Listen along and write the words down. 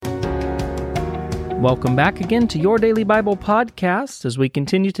Welcome back again to Your Daily Bible Podcast as we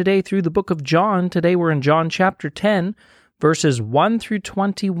continue today through the book of John. Today we're in John chapter 10, verses 1 through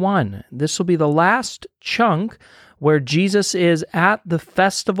 21. This will be the last chunk where Jesus is at the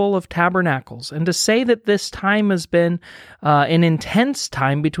Festival of Tabernacles. And to say that this time has been an intense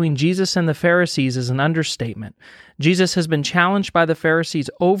time between Jesus and the Pharisees is an understatement. Jesus has been challenged by the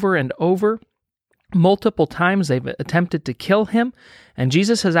Pharisees over and over. Multiple times they've attempted to kill him, and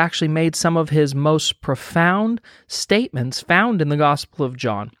Jesus has actually made some of his most profound statements found in the Gospel of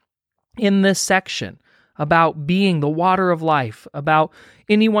John. In this section, about being the water of life, about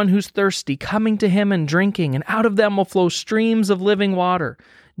anyone who's thirsty coming to him and drinking, and out of them will flow streams of living water.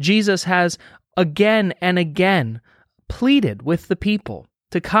 Jesus has again and again pleaded with the people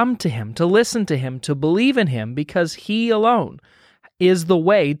to come to him, to listen to him, to believe in him, because he alone is the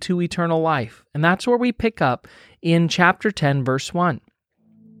way to eternal life. And that's where we pick up in chapter 10, verse 1.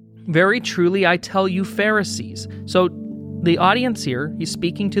 Very truly, I tell you, Pharisees. So the audience here, he's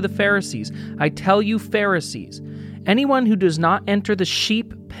speaking to the Pharisees. I tell you, Pharisees, anyone who does not enter the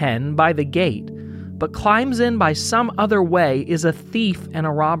sheep pen by the gate, but climbs in by some other way, is a thief and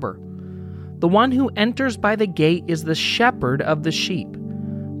a robber. The one who enters by the gate is the shepherd of the sheep.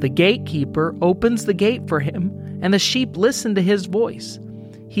 The gatekeeper opens the gate for him, and the sheep listen to his voice.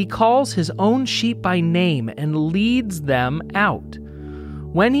 He calls his own sheep by name and leads them out.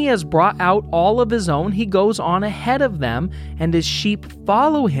 When he has brought out all of his own, he goes on ahead of them, and his sheep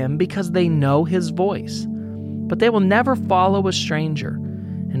follow him because they know his voice. But they will never follow a stranger.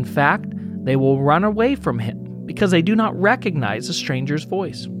 In fact, they will run away from him because they do not recognize a stranger's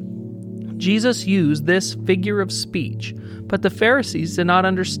voice. Jesus used this figure of speech, but the Pharisees did not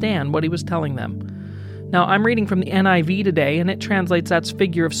understand what he was telling them. Now, I'm reading from the NIV today, and it translates that's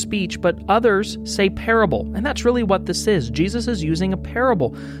figure of speech, but others say parable, and that's really what this is. Jesus is using a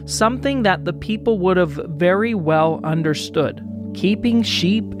parable, something that the people would have very well understood. Keeping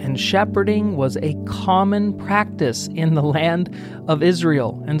sheep and shepherding was a common practice in the land of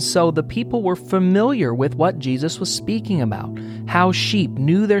Israel, and so the people were familiar with what Jesus was speaking about, how sheep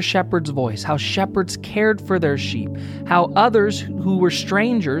knew their shepherd's voice, how shepherds cared for their sheep, how others who were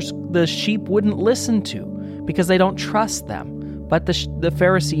strangers, the sheep wouldn't listen to because they don't trust them. But the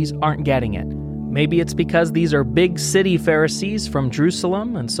Pharisees aren't getting it. Maybe it's because these are big city Pharisees from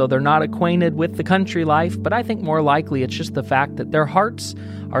Jerusalem, and so they're not acquainted with the country life, but I think more likely it's just the fact that their hearts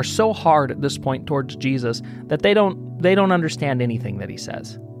are so hard at this point towards Jesus that they don't understand anything that he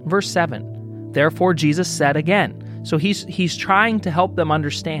says. Verse 7, therefore Jesus said again, so he's trying to help them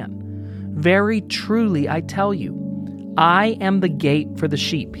understand. Very truly I tell you, I am the gate for the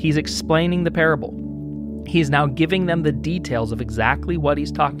sheep. He's explaining the parable. He's now giving them the details of exactly what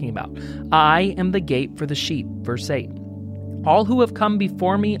he's talking about. I am the gate for the sheep, verse 8. All who have come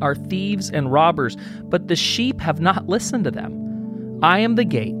before me are thieves and robbers, but the sheep have not listened to them. I am the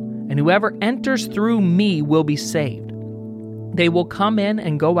gate, and whoever enters through me will be saved. They will come in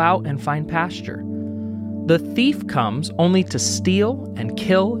and go out and find pasture. The thief comes only to steal and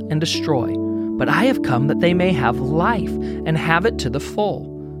kill and destroy, but I have come that they may have life and have it to the full.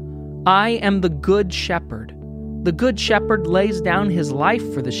 I am the good shepherd. The good shepherd lays down his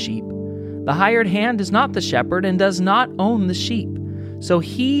life for the sheep. The hired hand is not the shepherd and does not own the sheep. So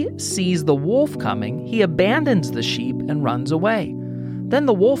he sees the wolf coming, he abandons the sheep and runs away. Then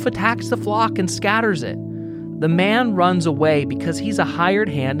the wolf attacks the flock and scatters it. The man runs away because he's a hired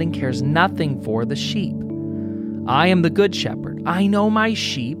hand and cares nothing for the sheep. I am the good shepherd. I know my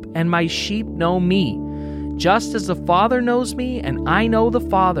sheep, and my sheep know me. Just as the Father knows me, and I know the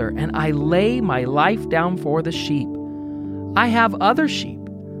Father, and I lay my life down for the sheep. I have other sheep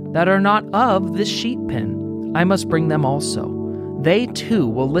that are not of this sheep pen. I must bring them also. They too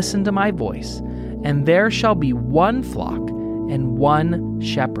will listen to my voice, and there shall be one flock and one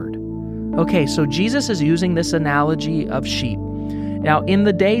shepherd. Okay, so Jesus is using this analogy of sheep. Now, in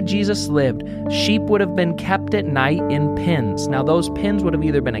the day Jesus lived, sheep would have been kept at night in pens. Now, those pens would have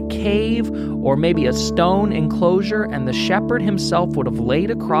either been a cave or maybe a stone enclosure, and the shepherd himself would have laid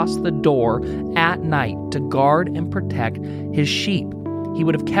across the door at night to guard and protect his sheep. He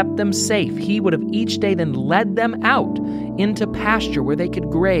would have kept them safe. He would have each day then led them out into pasture where they could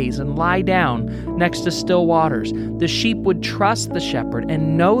graze and lie down next to still waters. The sheep would trust the shepherd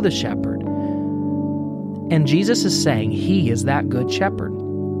and know the shepherd. And Jesus is saying he is that good shepherd,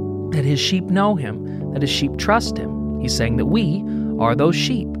 that his sheep know him, that his sheep trust him. He's saying that we are those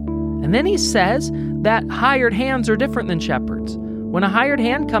sheep. And then he says that hired hands are different than shepherds. When a hired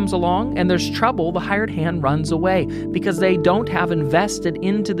hand comes along and there's trouble, the hired hand runs away because they don't have invested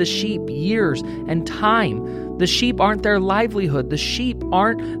into the sheep years and time. The sheep aren't their livelihood. The sheep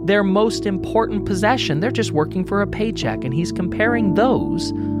aren't their most important possession. They're just working for a paycheck. And he's comparing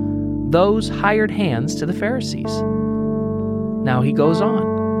those hired hands to the Pharisees. Now he goes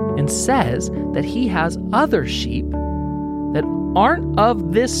on and says that he has other sheep that aren't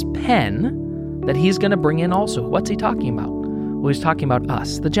of this pen that he's going to bring in also. What's he talking about? Well, he's talking about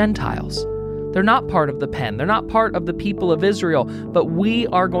us, the Gentiles. They're not part of the pen. They're not part of the people of Israel, but we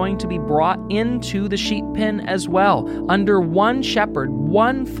are going to be brought into the sheep pen as well. Under one shepherd,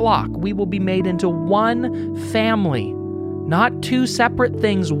 one flock, we will be made into one family. Not two separate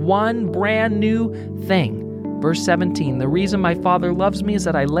things, one brand new thing. Verse 17, the reason my Father loves me is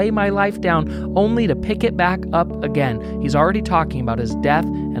that I lay my life down only to pick it back up again. He's already talking about his death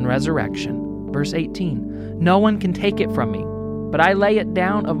and resurrection. Verse 18, no one can take it from me, but I lay it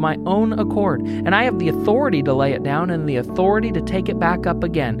down of my own accord, and I have the authority to lay it down and the authority to take it back up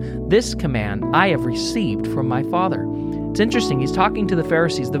again. This command I have received from my Father. It's interesting, he's talking to the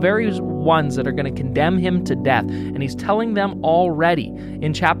Pharisees, the very ones that are going to condemn him to death, and he's telling them already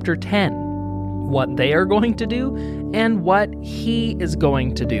in chapter 10 what they are going to do and what he is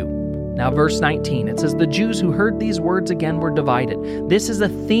going to do. Now, verse 19, it says, the Jews who heard these words again were divided. This is a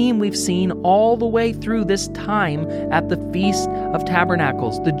theme we've seen all the way through this time at the Feast of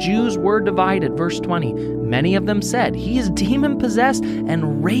Tabernacles. The Jews were divided. Verse 20, many of them said, he is demon-possessed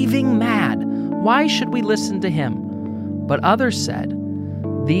and raving mad. Why should we listen to him? But others said,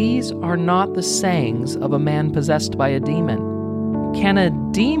 these are not the sayings of a man possessed by a demon. Can a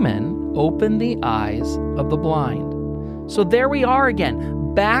demon open the eyes of the blind? So there we are again,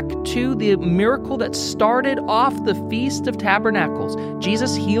 back to the miracle that started off the Feast of Tabernacles,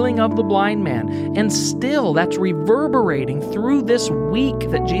 Jesus' healing of the blind man. And still that's reverberating through this week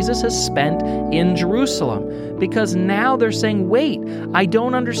that Jesus has spent in Jerusalem. Because now they're saying, wait, I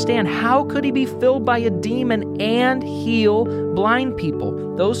don't understand. How could he be filled by a demon and heal blind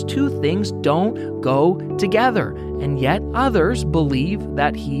people? Those two things don't go together. And yet others believe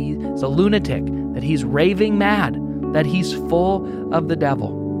that he's a lunatic, that he's raving mad, that he's full of the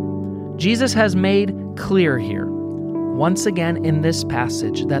devil. Jesus has made clear here, once again in this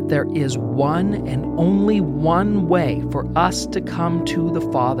passage, that there is one and only one way for us to come to the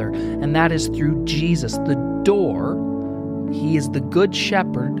Father, and that is through Jesus, the door. He is the good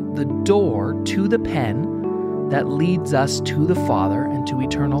shepherd, the door to the pen that leads us to the Father and to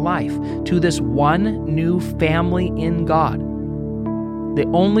eternal life, to this one new family in God. The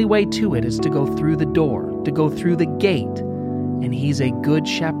only way to it is to go through the door, to go through the gate, and he's a good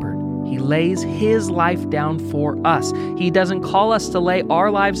shepherd. He lays his life down for us. He doesn't call us to lay our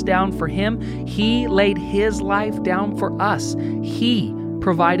lives down for him. He laid his life down for us. He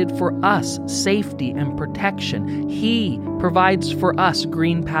provided for us safety and protection. He provides for us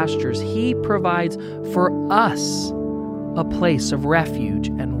green pastures. He provides for us a place of refuge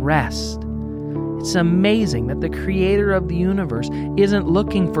and rest. It's amazing that the creator of the universe isn't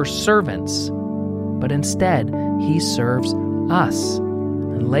looking for servants, but instead he serves us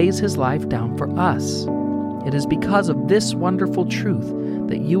and lays his life down for us. It is because of this wonderful truth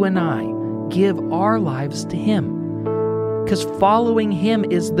that you and I give our lives to him. Because following him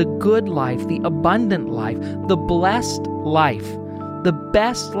is the good life, the abundant life, the blessed life. The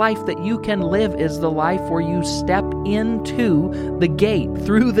best life that you can live is the life where you step into the gate,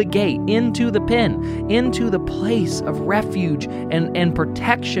 through the gate, into the pen, into the place of refuge and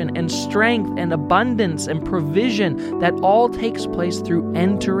protection and strength and abundance and provision that all takes place through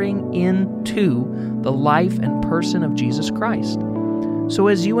entering into the life and person of Jesus Christ. So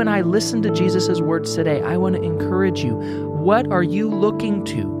as you and I listen to Jesus' words today, I want to encourage you. What are you looking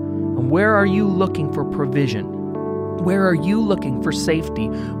to? And where are you looking for provision? Where are you looking for safety?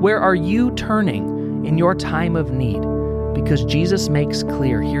 Where are you turning in your time of need? Because Jesus makes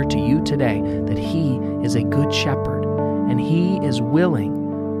clear here to you today that he is a good shepherd and he is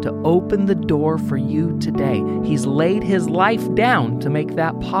willing to open the door for you today. He's laid his life down to make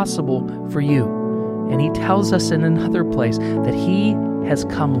that possible for you. And he tells us in another place that he has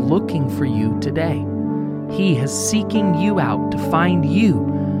come looking for you today. He is seeking you out to find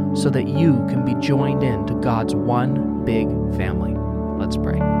you so that you can be joined into God's one big family. Let's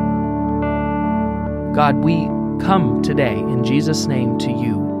pray. God, we come today in Jesus' name to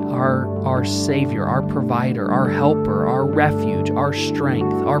you, our Savior, our provider, our helper, our refuge, our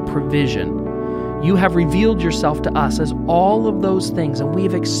strength, our provision. You have revealed yourself to us as all of those things, and we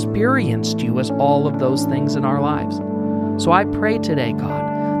have experienced you as all of those things in our lives. So I pray today,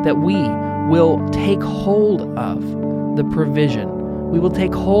 God, that we will take hold of the provision. We will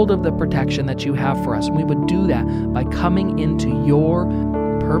take hold of the protection that you have for us. And we would do that by coming into your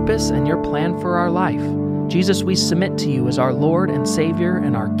purpose and your plan for our life. Jesus, we submit to you as our Lord and Savior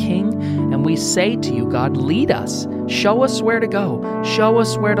and our King, and we say to you, God, lead us. Show us where to go. Show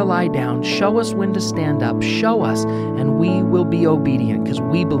us where to lie down. Show us when to stand up. Show us, and we will be obedient because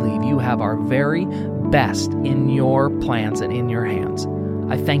we believe you have our very best in your plans and in your hands.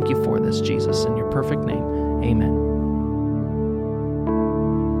 I thank you for this, Jesus, in your perfect name. Amen.